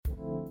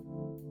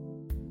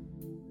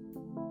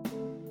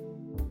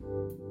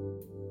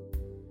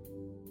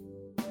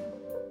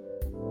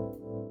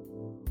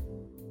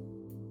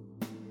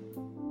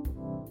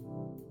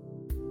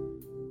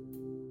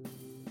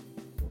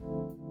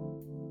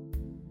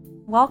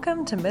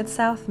Welcome to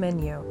Mid-South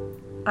Menu.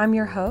 I'm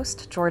your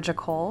host, Georgia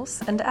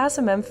Coles, and as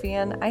a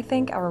Memphian, I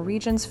think our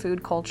region's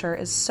food culture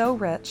is so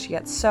rich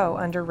yet so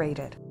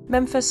underrated.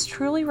 Memphis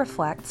truly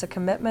reflects a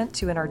commitment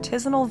to an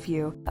artisanal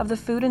view of the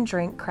food and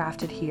drink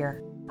crafted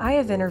here. I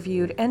have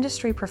interviewed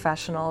industry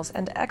professionals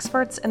and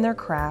experts in their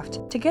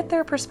craft to get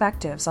their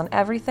perspectives on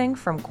everything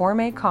from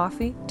gourmet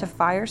coffee to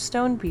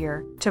Firestone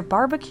beer to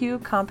barbecue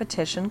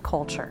competition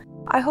culture.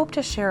 I hope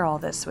to share all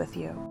this with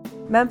you.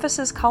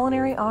 Memphis's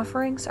culinary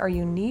offerings are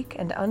unique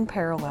and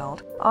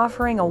unparalleled,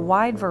 offering a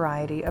wide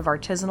variety of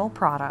artisanal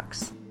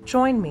products.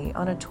 Join me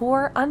on a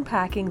tour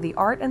unpacking the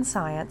art and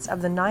science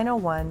of the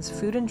 901's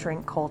food and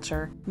drink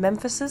culture,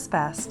 Memphis's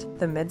best,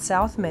 the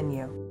Mid-South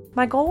Menu.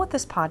 My goal with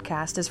this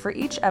podcast is for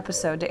each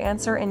episode to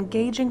answer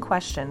engaging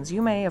questions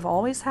you may have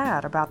always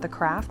had about the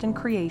craft and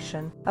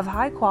creation of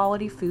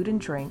high-quality food and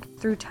drink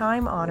through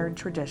time-honored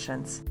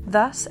traditions.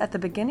 Thus, at the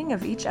beginning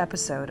of each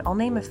episode, I'll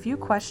name a few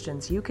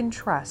questions you can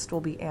trust will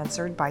be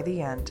answered by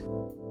the end.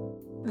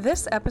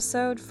 This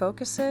episode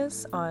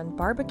focuses on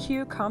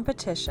barbecue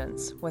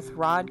competitions with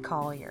Rod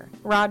Collier.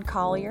 Rod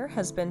Collier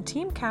has been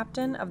team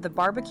captain of the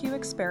Barbecue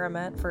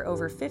Experiment for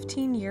over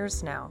 15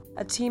 years now,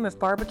 a team of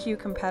barbecue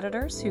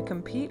competitors who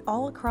compete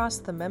all across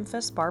the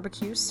Memphis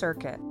barbecue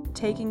circuit,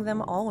 taking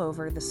them all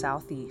over the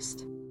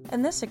Southeast.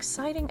 In this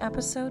exciting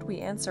episode,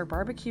 we answer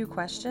barbecue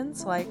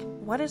questions like,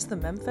 what is the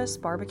Memphis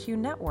Barbecue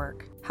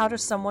Network? How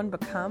does someone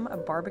become a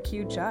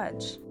barbecue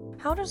judge?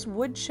 How does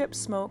wood chip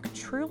smoke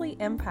truly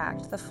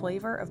impact the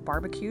flavor of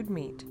barbecued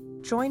meat?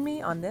 Join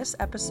me on this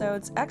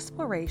episode's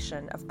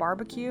exploration of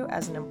barbecue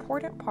as an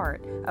important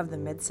part of the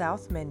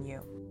Mid-South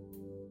menu.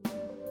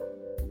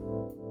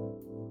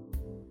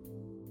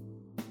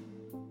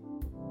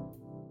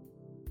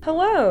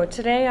 Hello,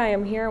 today I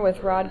am here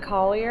with Rod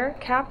Collier,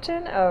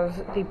 captain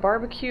of the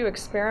Barbecue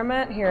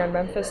Experiment here in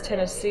Memphis,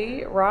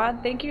 Tennessee. Rod,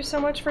 thank you so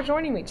much for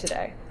joining me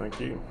today. Thank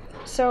you.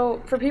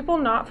 So, for people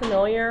not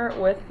familiar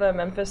with the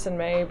Memphis in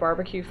May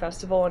Barbecue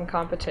Festival and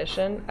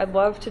Competition, I'd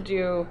love to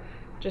do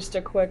just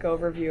a quick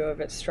overview of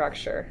its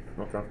structure.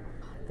 Okay.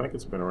 I think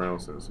it's been around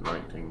since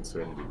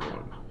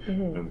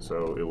 1971. And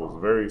so it was a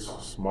very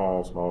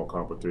small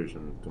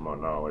competition to my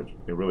knowledge.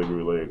 It really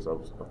grew legs. I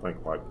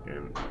think like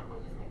in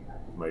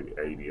maybe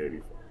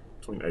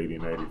between 80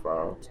 and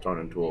 85. It's turned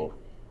into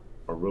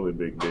a really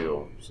big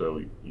deal. So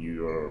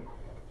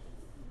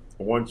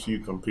once you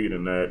compete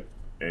in that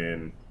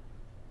and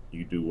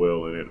you do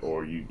well in it,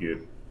 or you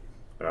get,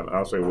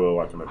 I'll say well,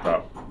 like in the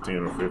top 10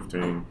 or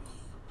 15,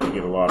 you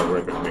get a lot of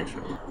recognition.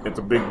 It's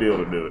a big deal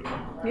to do it.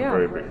 Yeah. A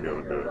very big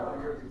deal to do it.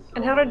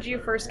 And how did you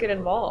first get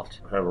involved?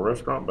 I have a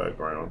restaurant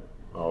background.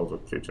 I was a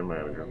kitchen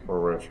manager for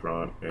a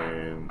restaurant,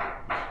 and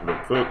the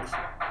cooks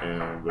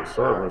and the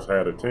servers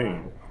had a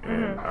team,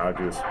 and I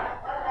just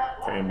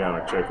came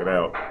down to check it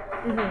out.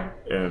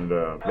 And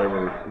they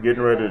were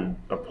getting ready to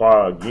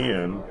apply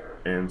again.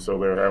 And so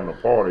they're having a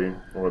party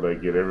where they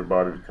get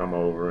everybody to come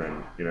over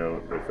and,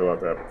 they fill out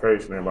the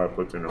application. Everybody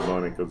puts in their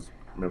money because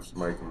Memphis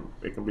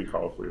it can be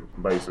costly.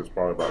 Base is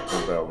probably about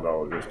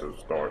 $10,000 just to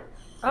start.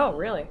 Oh,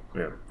 really?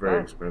 Yeah,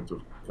 very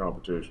expensive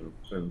competition.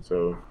 And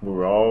so we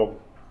were all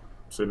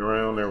sitting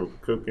around there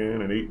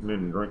cooking and eating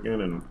and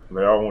drinking, and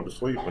they all went to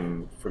sleep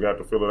and forgot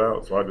to fill it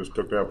out. So I just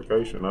took the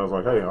application, and I was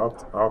like, hey,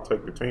 I'll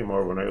take the team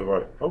over. And they were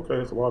like, okay,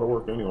 it's a lot of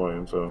work anyway.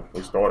 And so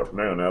we started from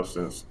there now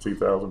since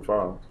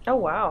 2005. Oh,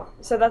 wow.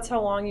 So that's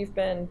how long you've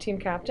been team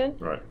captain?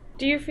 Right.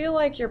 Do you feel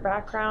like your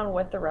background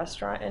with the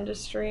restaurant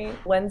industry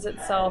lends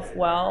itself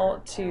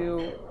well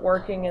to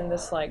working in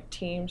this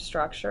team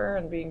structure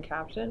and being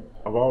captain?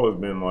 I've always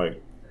been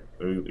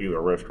either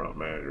a restaurant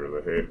manager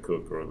or the head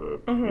cook or the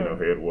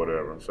head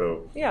whatever.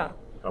 So yeah,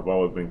 I've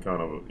always been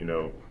kind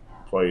of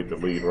played the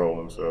lead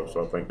role and stuff.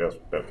 So I think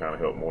that kind of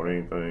helped more than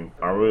anything.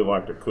 I really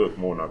like to cook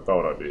more than I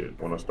thought I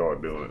did when I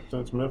started doing it.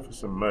 Since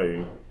Memphis in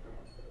May,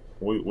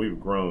 we've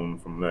grown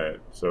from that.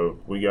 So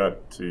we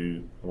got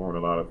to learn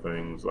a lot of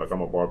things. Like,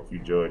 I'm a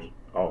barbecue judge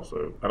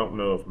also. I don't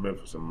know if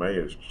Memphis in May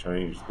has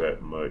changed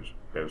that much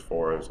as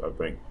far as I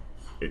think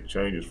it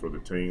changes for the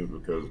teams,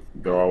 because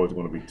there are always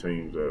going to be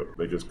teams that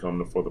they just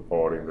come for the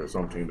party. There's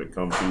some team that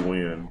come to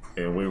win,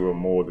 and we were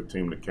more the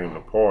team that came to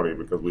party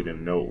because we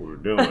didn't know what we were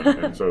doing.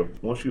 And so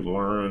once you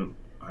learn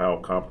how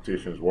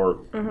competitions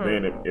work,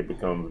 then it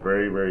becomes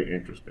very, very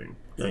interesting.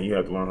 And you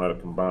have to learn how to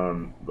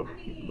combine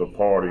the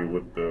party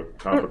with the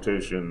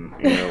competition,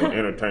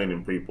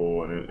 entertaining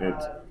people, and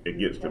it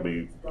gets to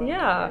be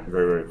very,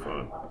 very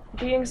fun.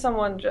 Being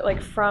someone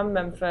from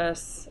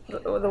Memphis,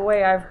 the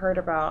way I've heard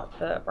about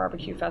the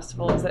barbecue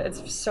festival is that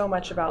it's so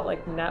much about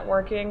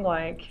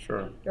networking.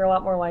 Sure. You're a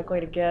lot more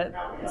likely to get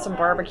some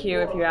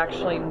barbecue if you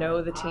actually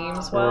know the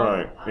teams well.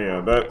 Right.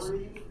 Yeah. That's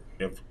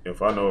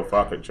if I know if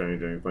I could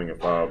change anything,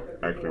 if I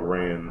actually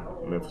ran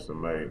Memphis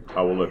in May,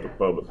 I will let the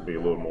public be a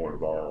little more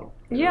involved.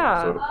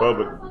 Yeah. So the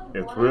public,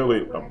 it's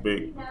really a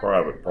big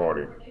private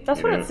party.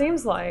 That's what it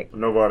seems like.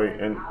 Nobody,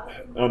 and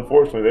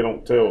unfortunately, they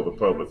don't tell the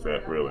public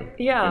that really.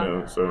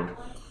 Yeah. So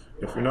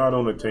if you're not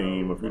on the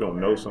team, if you don't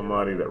know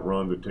somebody that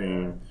runs the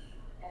team,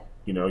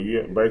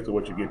 basically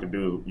what you get to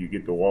do is you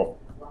get to walk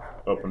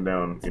up and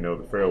down,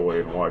 the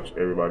fairway and watch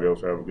everybody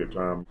else have a good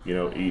time,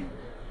 eat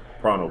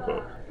Pronto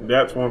Pups.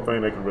 That's one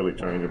thing they can really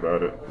change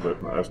about it, but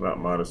that's not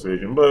my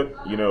decision. But,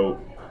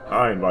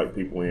 I invite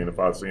people in. If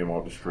I see them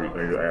off the street and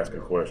they're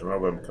asking questions, I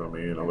let them come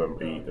in, I let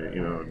them eat,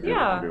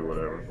 Yeah. do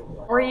whatever.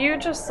 Were you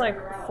just like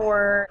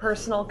for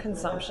personal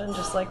consumption,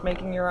 just like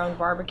making your own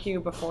barbecue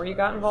before you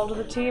got involved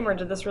with the team, or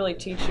did this really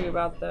teach you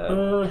about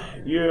the?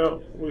 Yeah,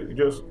 we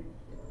just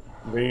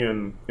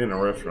being in the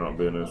restaurant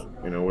business,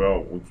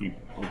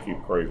 we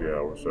keep crazy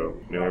hours. So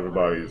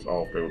everybody's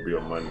off. There would be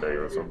a Monday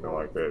or something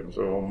like that. And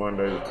so on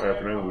Monday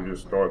afternoon, we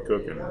just start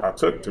cooking. I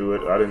took to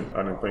it. I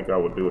didn't think I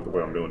would do it the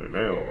way I'm doing it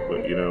now.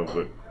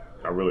 But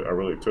I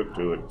really took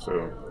to it.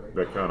 So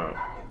that kind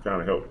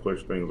of helped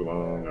push things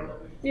along. And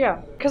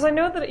Yeah, because I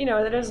know that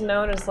it is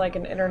known as like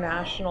an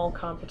international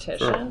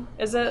competition. sure.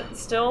 Is it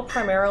still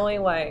primarily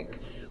like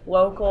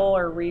local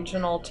or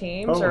regional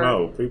teams, Oh or?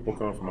 no, people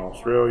come from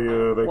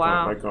Australia. They come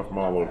Wow. they come from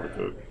all over to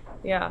cook.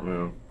 Yeah.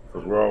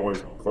 Because we're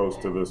always close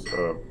to this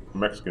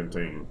Mexican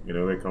team.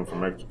 They come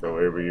from Mexico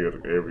every year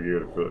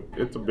to cook.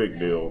 It's a big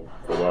deal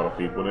for a lot of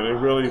people, and it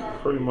really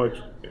pretty much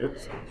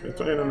it's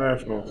an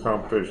international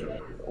competition.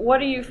 What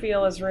do you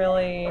feel is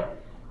really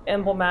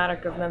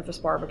emblematic of Memphis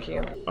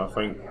barbecue? I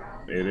think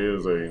it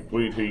is a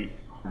sweet heat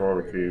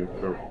barbecue.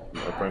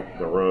 I think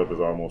the rub is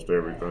almost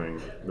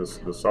everything.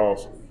 The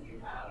sauce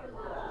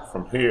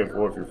from here,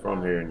 or if you're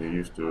from here and you're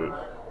used to it,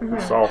 the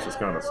sauce is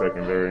kind of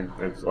secondary.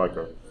 It's like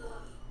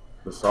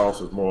the sauce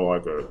is more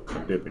like a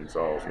dipping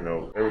sauce.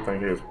 Everything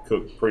here is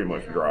cooked pretty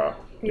much dry.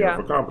 Yeah.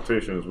 For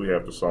competitions, we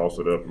have to sauce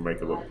it up and make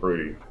it look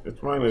pretty.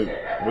 It's mainly,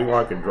 we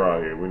like it dry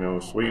here. We know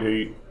sweet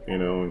heat,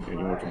 and you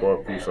want your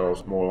barbecue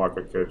sauce more like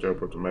a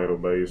ketchup or tomato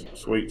base.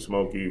 Sweet,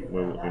 smoky,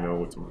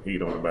 with some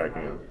heat on the back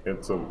end.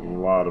 It's a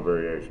lot of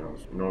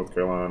variations. North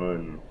Carolina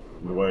and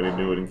the way they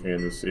do it in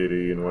Kansas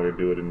City and the way they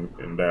do it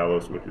in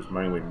Dallas, which is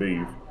mainly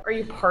beef. Are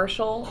you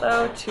partial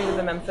though to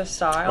the Memphis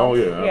style? Oh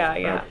yeah,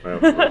 Yeah.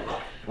 absolutely.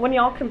 When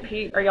y'all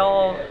compete, are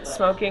y'all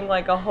smoking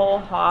like a whole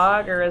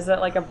hog, or is it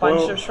like a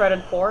bunch Well, of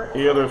shredded pork?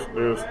 Yeah,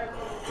 there's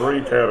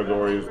three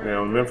categories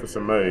now. In Memphis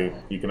and May,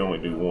 you can only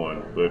do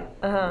one, but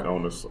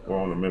we're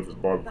on the Memphis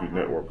Barbecue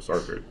Network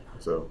circuit.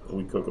 So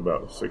we cook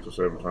about 6 or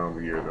 7 times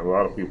a year. And a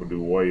lot of people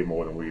do way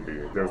more than we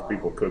do. There's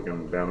people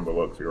cooking down in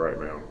Biloxi right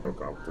now, no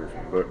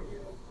competition. But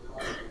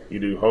you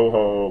do whole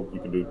hog,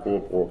 you can do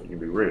pulled pork, you can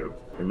do ribs.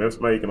 In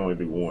Memphis May, you can only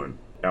do one.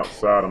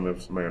 Outside of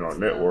Memphis May and our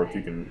network,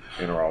 you can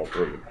enter all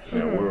three.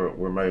 Now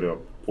we're made of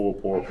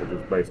pulled pork, which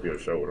is basically a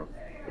shoulder.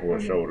 We're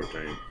a shoulder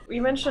team.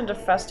 You mentioned a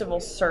festival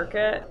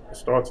circuit. It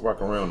starts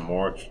like around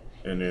March,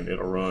 and then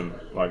it'll run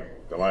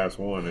like the last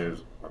one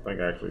is, I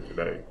think, actually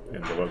today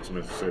in Biloxi,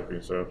 Mississippi.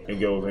 So it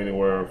goes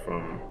anywhere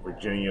from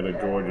Virginia to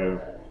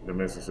Georgia to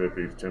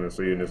Mississippi to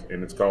Tennessee,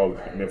 and it's called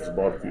Memphis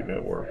Barbecue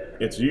Network.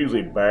 It's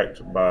usually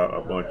backed by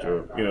a bunch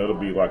of, it'll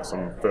be like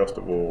some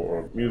festival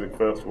or music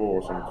festival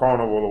or some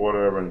carnival or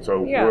whatever, and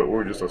so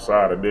we're just a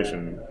side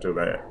addition to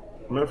that.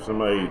 Memphis and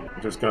May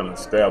just kind of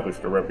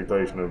established a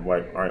reputation of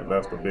like, all right,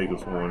 that's the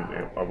biggest one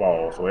of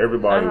all. So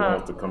everybody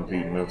wants to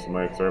compete in Memphis and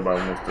May. So everybody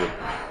wants to,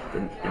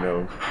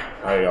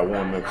 hey, I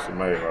won Memphis and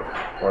May.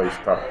 I placed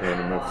top 10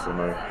 in Memphis and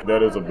May.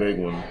 That is a big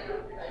one.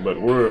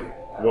 But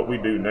what we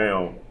do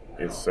now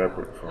is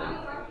separate from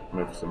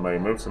Memphis and May.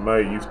 Memphis and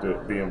May used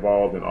to be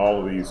involved in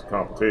all of these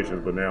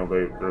competitions, but now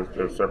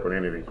they're separate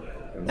entities.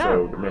 And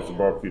so the Memphis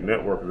Barbecue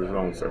Network is its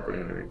own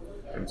separate entity.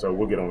 And so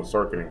we'll get on the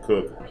circuit and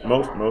cook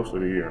most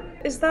of the year.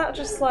 Is that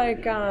just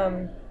like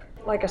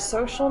a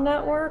social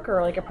network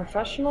or like a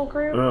professional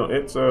group? No,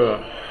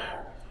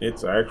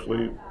 it's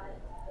actually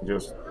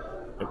just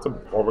it's a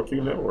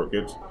barbecue network.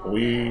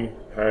 We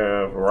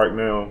have right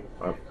now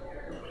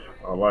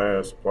our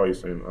last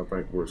place, and I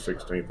think we're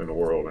 16th in the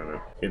world in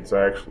it. It's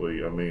actually,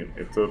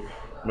 it's a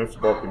Memphis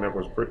Barbecue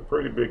Network is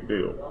pretty big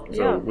deal.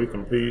 So we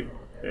compete.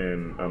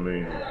 And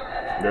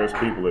there's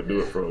people that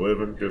do it for a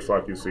living, just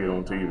like you see it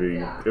on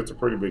TV. It's a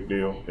pretty big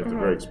deal. It's a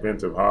very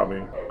expensive hobby.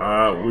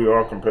 We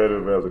are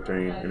competitive as a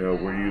team.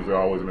 We're usually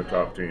always in the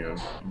top 10,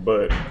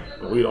 but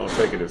we don't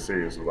take it as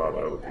serious as a lot of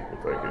other people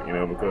take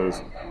it.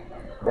 Because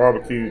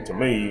barbecue to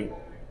me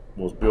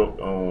was built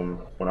on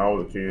when I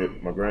was a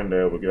kid. My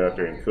granddad would get out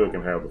there and cook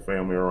and have the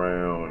family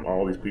around, and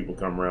all these people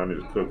come around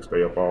and just cook,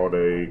 stay up all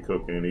day,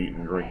 cooking,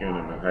 eating, drinking,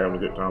 and having a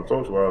good time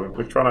socializing.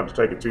 We try not to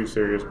take it too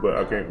serious, but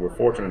I think we're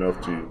fortunate enough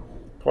to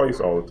place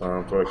all the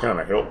time, so it kind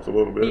of helps a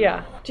little bit.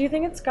 Yeah. Do you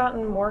think it's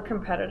gotten more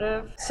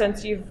competitive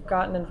since you've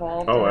gotten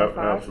involved Oh, in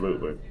the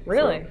absolutely.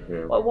 Really? So,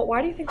 yeah. Well,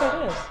 why do you think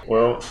that is?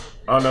 Well,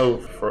 I know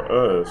for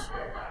us,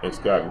 it's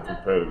gotten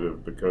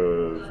competitive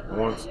because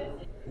once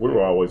we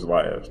were always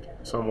last.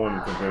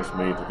 Someone convinced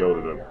me to go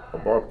to a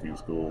barbecue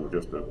school,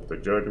 just the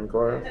judging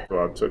class.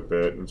 So I took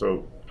that, and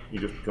so you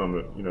just become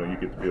you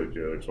get to be a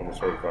judge, so I'm a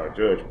certified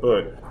judge,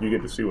 but you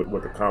get to see what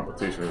the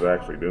competition is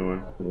actually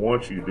doing.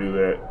 Once you do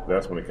that,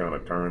 that's when it kind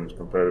of turns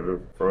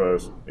competitive. For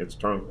us, it's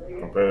turned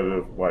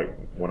competitive, like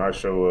when I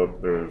show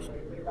up, there's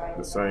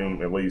the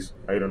same at least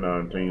 8 or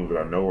 9 teams that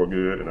I know are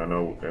good, and I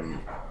know, and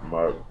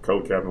my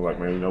co-captain like,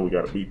 man, we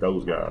got to beat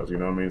those guys. You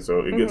know what I mean? So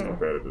it gets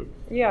competitive.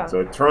 Yeah. So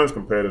it turns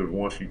competitive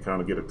once you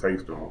kind of get a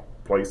taste of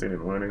placing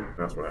and winning.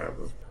 That's what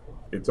happens.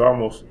 It's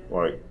almost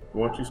like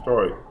once you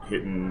start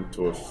hitting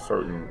to a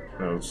certain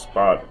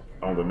spot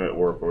on the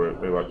network where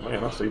they're like,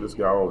 man, I see this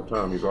guy all the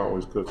time. He's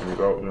always cooking. He's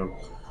always,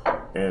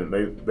 and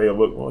they'll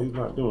look, well, he's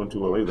not doing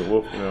too well either.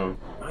 Well,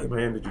 hey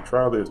man, did you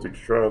try this? Did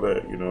you try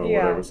that?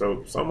 Whatever.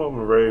 So some of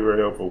them are very,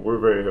 very helpful. We're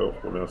very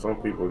helpful. Now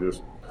some people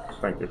just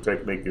think their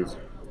technique is,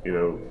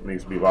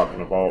 needs to be locked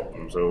in a vault,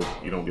 and so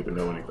you don't get to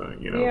know anything.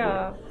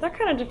 Yeah, that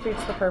kind of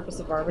defeats the purpose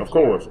of barbecue. Of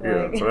course,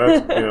 right? yeah. So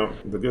that's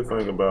the good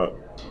thing about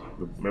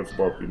the Memphis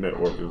Barbecue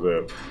Network is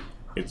that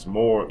it's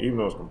more, even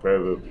though it's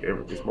competitive,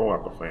 it's more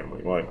like a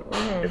family. Like,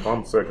 if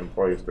I'm second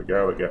place, the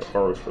guy that got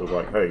first was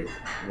like, hey,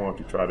 why don't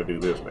you try to do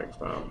this next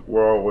time?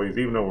 We're always,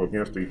 even though we're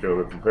against each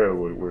other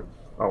competitively, we're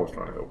always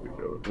trying to help each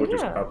other, which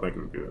is, I think,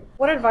 is good.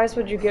 What advice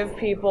would you give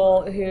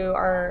people who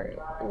are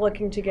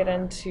looking to get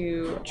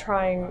into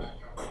trying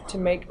to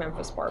make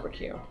Memphis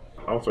barbecue?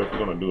 I would say if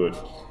you're going to do it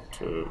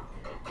to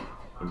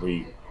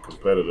be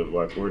competitive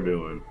like we're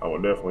doing, I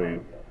would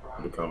definitely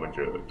become a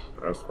judge.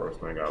 That's the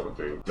first thing I would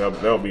do.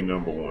 That'll be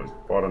number one.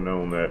 If I'd have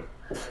known that,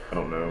 I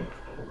don't know,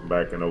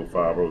 back in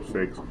 05,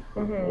 06,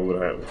 we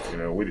would have,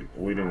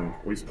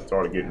 we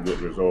started getting good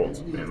results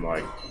in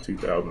like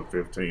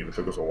 2015. It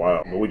took us a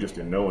while, but we just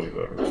didn't know any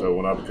better. So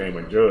when I became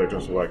a judge, I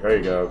was like,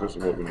 hey guys, this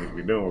is what we need to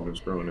be doing. We've been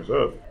screwing this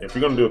up. If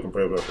you're going to do a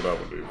competitive, that's what I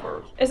would do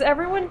first. Is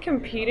everyone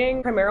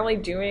competing primarily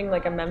doing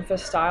like a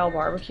Memphis style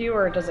barbecue,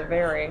 or does it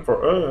vary?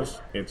 For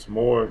us, it's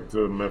more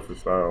to Memphis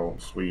style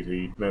sweet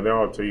heat. Now there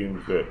are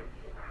teams that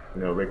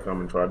they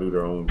come and try to do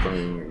their own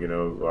thing.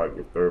 Like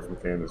if they're from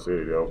Kansas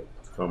City, they'll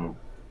come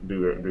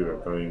do their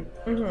thing.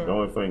 The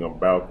only thing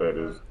about that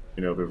is,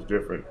 there's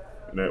different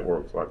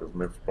networks, like this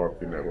Memphis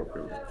Barbecue Network,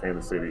 there's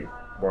Kansas City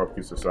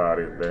Barbecue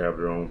Society. They have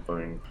their own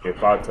thing.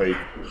 If I take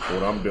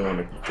what I'm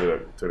doing to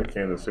the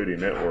Kansas City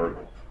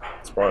network,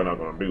 it's probably not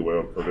going to do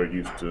well because they're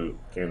used to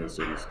Kansas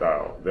City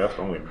style. That's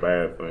the only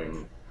bad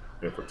thing.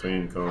 If a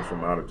team comes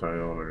from out of town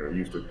and they're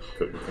used to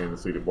cooking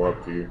Kansas City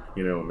barbecue,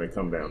 and they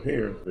come down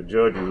here, the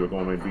judges are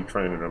going to be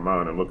training their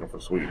mind and looking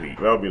for sweet heat.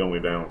 That'll be the only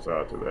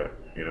downside to that,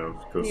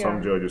 because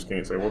some judges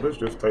can't say, well, this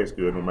just tastes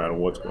good no matter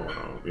what's going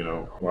on.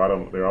 A lot of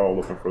them, they're all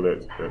looking for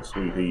that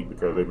sweet heat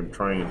because they've been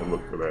trained to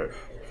look for that.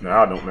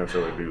 Now, I don't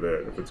necessarily do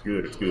that. If it's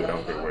good, it's good. I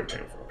don't care where it came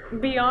from.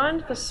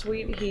 Beyond the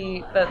sweet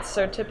heat that's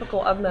so typical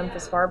of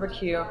Memphis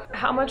barbecue,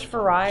 how much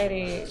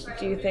variety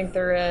do you think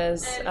there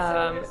is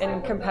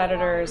in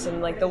competitors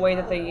and like the way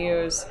that they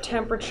use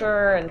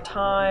temperature and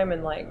time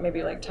and like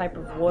maybe like type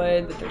of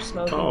wood that they're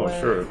smoking with? Oh,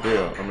 sure,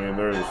 yeah. I mean,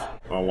 there's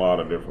a lot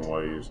of different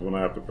ways. When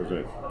I have to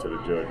present to the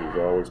judges, I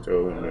always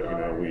tell them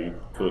that, we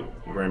cook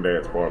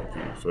Granddad's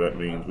barbecue. So that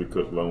means we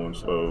cook low and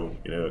slow,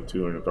 at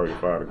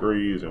 235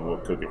 degrees, and we'll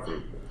cook it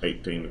for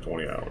 18 to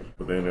 20 hours.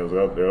 But then there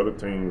are other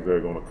teams that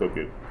are going to cook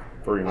it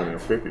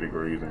 350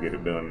 degrees and get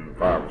it done in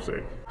 5 or 6.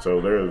 So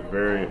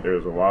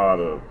there's a lot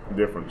of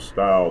different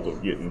styles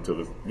of getting to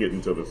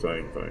the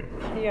same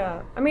thing.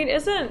 Yeah, I mean,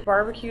 isn't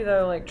barbecue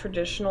though like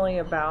traditionally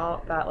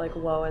about that like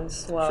low and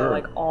slow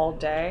like all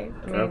day?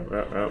 I mean,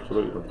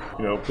 absolutely.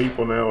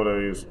 People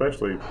nowadays,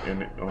 especially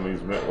on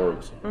these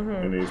networks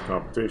in these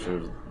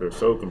competitions, they're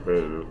so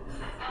competitive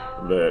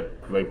that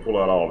they pull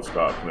out all the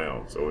stops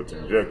now. So it's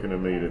injecting the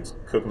meat, it's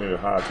cooking it at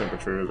high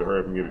temperatures to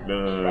hurry up and get it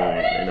done,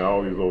 and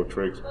all these little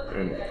tricks.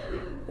 And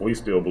we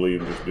still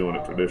believe in just doing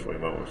it traditionally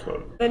low and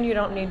slow. Then you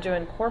don't need to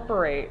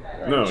incorporate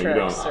no,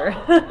 tricks. You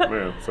don't.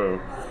 Yeah, so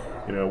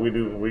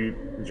we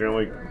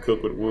generally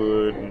cook with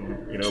wood,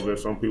 and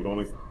there's some people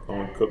only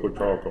cook with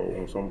charcoal,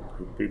 and some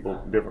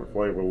people different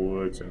flavor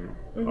woods and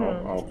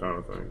all kind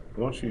of things.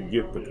 Once you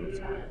get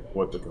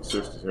what the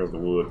consistency of the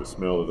wood, the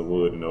smell of the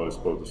wood, it's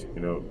supposed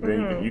to,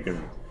 then you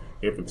can.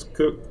 If it's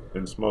cooked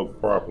and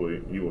smoked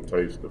properly, you will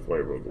taste the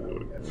flavor of the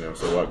wood.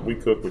 So like we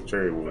cook with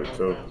cherry wood,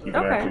 so you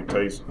can actually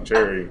taste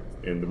cherry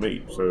in the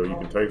meat. So you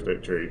can taste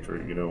that cherry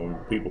tree. When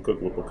people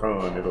cook with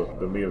pecan,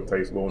 the meat will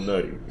taste a little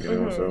nutty.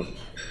 So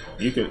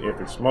you can, if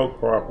it's smoked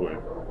properly,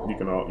 you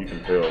can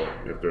tell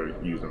if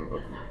they're using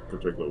a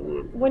particular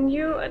wood. When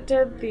you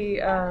did the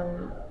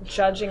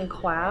judging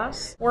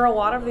class, were a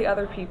lot of the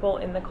other people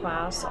in the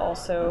class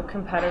also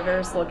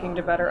competitors looking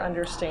to better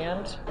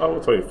understand? I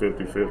would say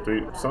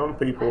 50-50. Some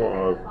people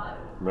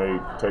may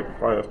take a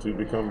class to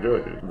become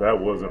judges. That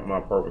wasn't my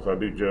purpose. I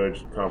do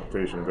judge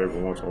competitions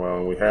every once in a while,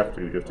 and we have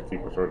to just to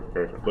keep a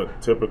certification.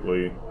 But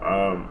typically,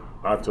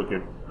 I took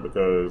it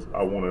because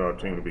I wanted our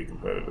team to be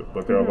competitive.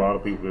 But there are a lot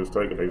of people that just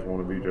take it, they just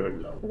want to be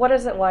judges. What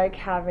is it like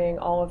having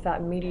all of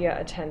that media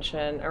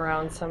attention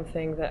around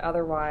something that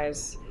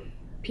otherwise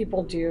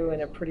people do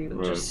in a pretty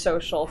just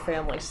social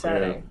family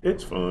setting? Yeah,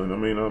 it's fun. I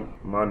mean,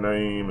 my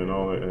name and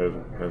all that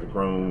has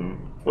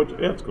grown, which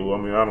that's cool. I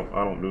mean, I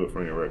don't do it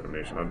for any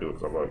recognition. I do it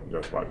because I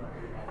just like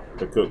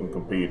to cook and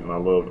compete, and I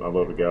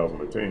love the gals on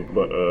the team.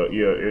 But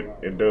yeah,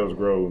 it does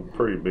grow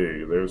pretty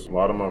big. There's a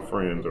lot of my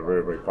friends are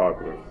very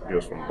popular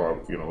just from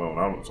barbecuing alone.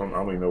 I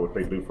don't even know what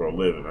they do for a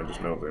living. I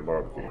just know they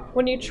barbecue.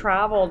 When you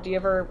travel, do you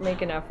ever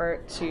make an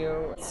effort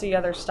to see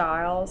other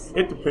styles?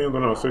 It depends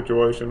on our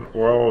situation.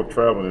 We're all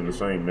traveling in the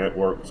same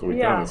network, so we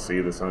Yeah. kind of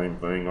see the same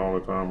thing all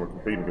the time. We're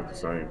competing with the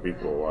same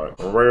people a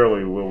lot.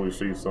 Rarely will we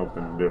see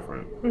something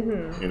different,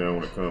 you know,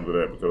 when it comes to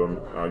that, because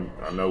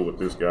I know what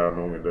this guy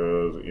normally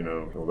does, you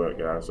know, or that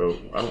guy. So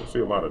I don't see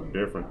a lot of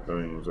different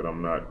things that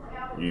I'm not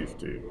used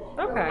to.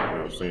 Okay.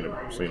 I've seen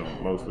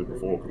them mostly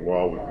before because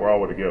we're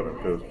all together.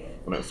 Because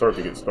when that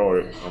circuit gets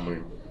started, I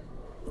mean,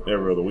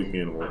 every other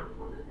weekend we're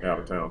out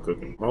of town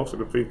cooking. Most of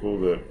the people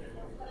that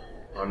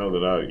I know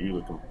that I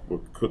usually we're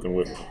cooking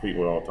with and compete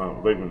with all the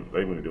time,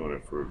 they've been doing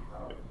it for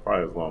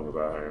probably as long as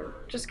I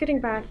have. Just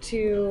getting back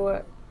to,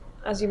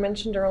 as you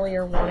mentioned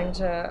earlier, wanting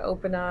to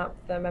open up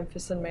the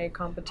Memphis in May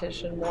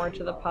competition more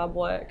to the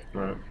public.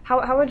 Right.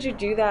 How would you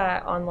do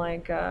that on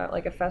like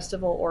a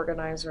festival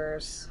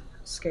organizer's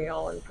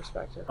scale and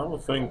perspective? I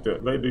would think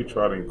that they do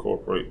try to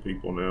incorporate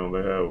people now.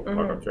 They have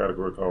like a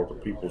category called the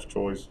People's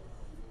Choice.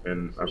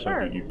 And I think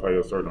that you pay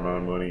a certain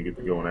amount of money, you get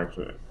to go and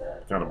actually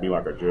kind of be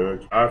like a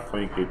judge. I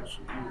think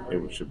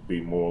it should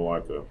be more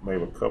like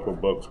maybe a couple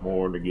of bucks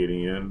more to get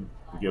in,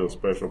 to get a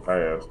special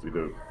pass to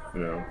do, you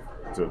know,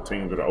 to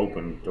teams that are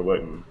open to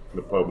letting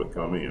the public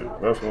come in.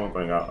 That's one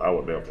thing I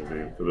would definitely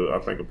do, because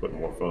I think it put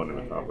more fun in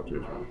the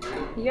competition.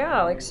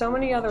 Yeah, like so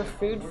many other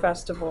food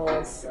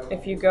festivals,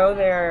 if you go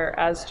there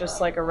as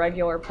just like a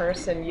regular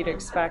person, you'd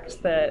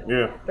expect that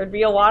there'd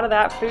be a lot of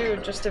that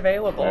food just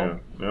available.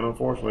 Yeah, and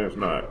unfortunately it's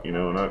not, you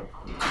know, and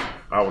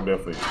I would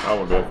definitely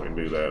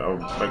do that. I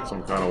would make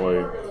some kind of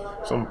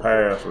way, some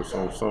pass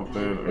or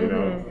something, you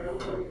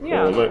know,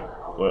 Yeah.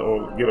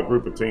 or get a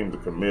group of teams to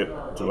commit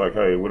to like,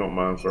 hey, we don't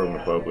mind serving the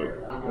public.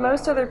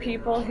 Most other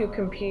people who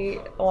compete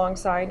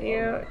alongside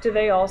you, do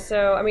they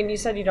also, I mean, you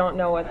said you don't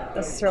know what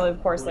necessarily,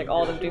 of course, like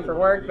all of them do for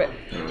work, but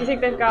do you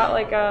think they've got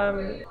like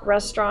a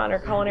restaurant or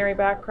culinary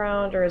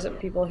background, or is it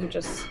people who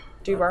just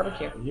do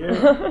barbecue?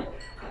 Yeah,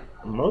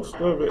 most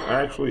of it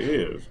actually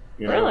is.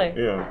 You know?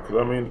 Really? Yeah, because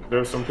I mean,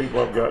 there's some people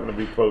I've gotten to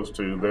be close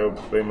to.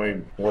 They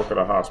may work at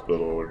a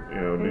hospital or,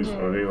 you know,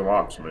 or they're a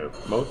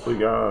locksmith. Mostly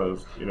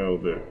guys, you know,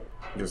 that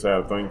just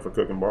have a thing for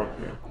cooking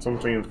barbecue. Some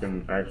teams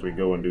can actually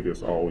go and do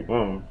this all week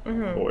long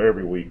or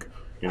every week.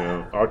 You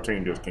know, our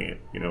team just can't.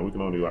 You know, we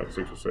can only do like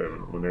 6 or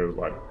 7 when there's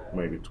like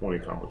maybe 20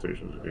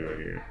 competitions to do a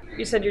year.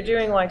 You said you're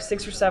doing like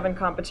 6 or 7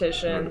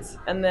 competitions,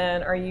 and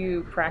then are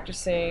you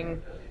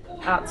practicing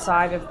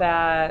outside of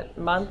that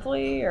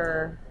monthly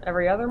or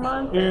every other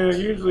month? Yeah,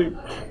 usually,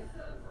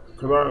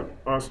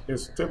 because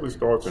it typically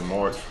starts in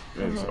March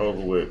and it's over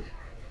with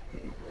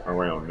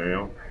around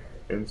now.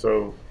 And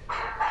so,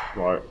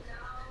 like,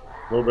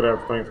 a little bit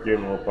after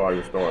Thanksgiving, we'll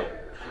probably start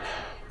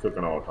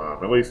cooking all the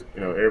time. At least,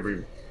 you know,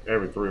 every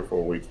 3 or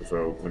 4 weeks or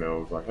so, you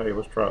know, it's like, hey,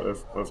 let's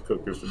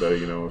cook this today,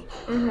 you know,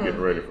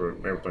 getting ready for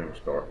everything to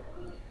start.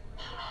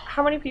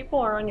 How many people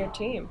are on your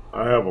team?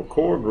 I have a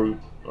core group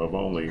of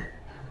only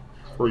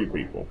 3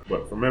 people,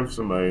 but for Memphis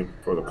in May,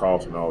 for the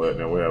cost and all that,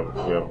 now we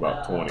have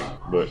about 20.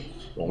 But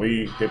when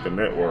we hit the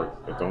network,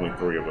 it's only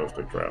 3 of us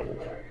that travel,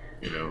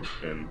 you know,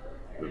 and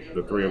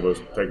the 3 of us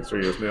take it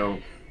serious. Now,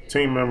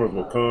 team members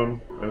will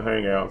come and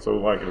hang out. So,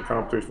 like in the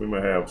competition, we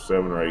may have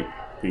 7 or 8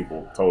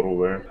 people total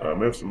there.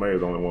 Memphis in May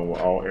is the only one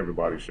where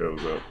everybody shows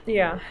up.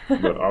 Yeah.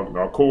 But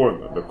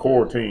the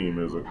core team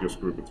is just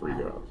a group of 3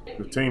 guys.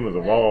 The team has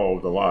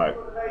evolved a lot,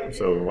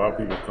 so a lot of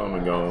people come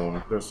and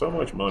go. There's so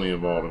much money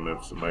involved in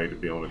Memphis in May to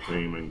be on the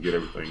team and get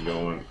everything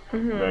going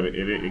that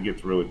it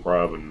gets really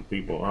private. And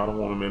people, I don't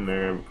want them in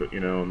there, you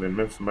know. And then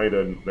Memphis in May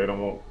they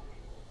don't want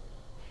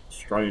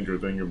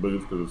strangers in your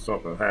booth because if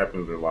something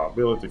happens, there's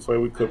liability. So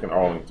we cook in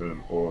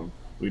Arlington, or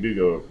we do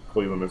go to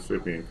Cleveland,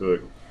 Mississippi, and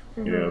cook.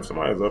 You know, if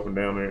somebody's up and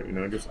down there, you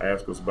know, just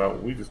ask us about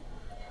it. We just,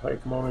 hey,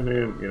 come on in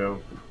here and,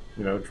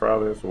 you know, try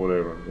this or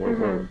whatever.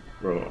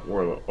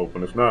 We're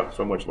open. It's not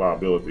so much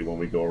liability when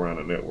we go around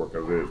the network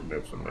as it is in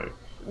Memphis in May.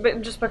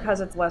 But just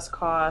because it's less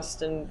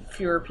cost and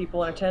fewer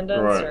people in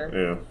attendance? Right, or?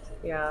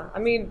 yeah. Yeah, I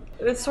mean,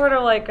 it's sort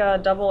of like a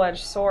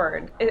double-edged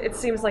sword. It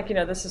seems like, you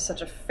know, this is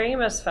such a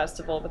famous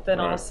festival, but then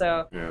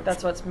also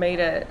that's what's made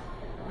it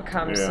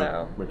become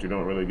so. But you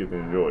don't really get to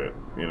enjoy it,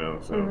 you know.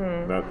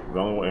 So that's the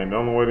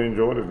only way to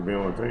enjoy it is to be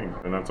on the team,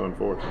 and that's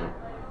unfortunate.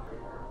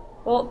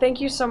 Well, thank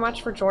you so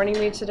much for joining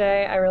me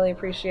today. I really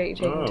appreciate you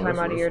taking time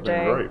out of your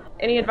day. Great.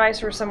 Any advice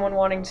for someone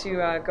wanting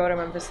to go to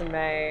Memphis in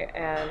May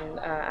and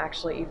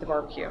actually eat the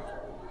barbecue?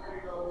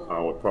 I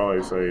would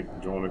probably say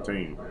join the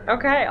team.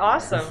 Okay,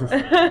 awesome.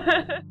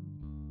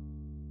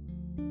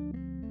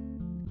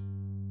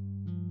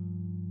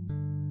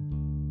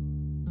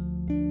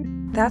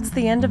 That's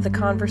the end of the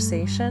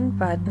conversation,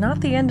 but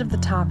not the end of the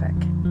topic.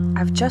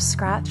 I've just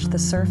scratched the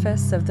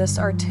surface of this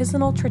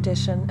artisanal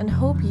tradition and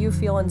hope you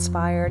feel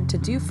inspired to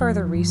do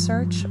further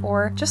research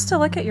or just to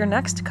look at your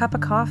next cup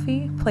of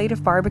coffee, plate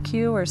of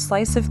barbecue, or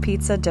slice of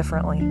pizza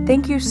differently.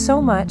 Thank you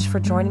so much for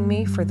joining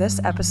me for this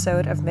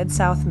episode of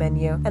Mid-South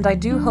Menu, and I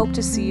do hope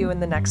to see you in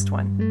the next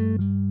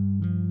one.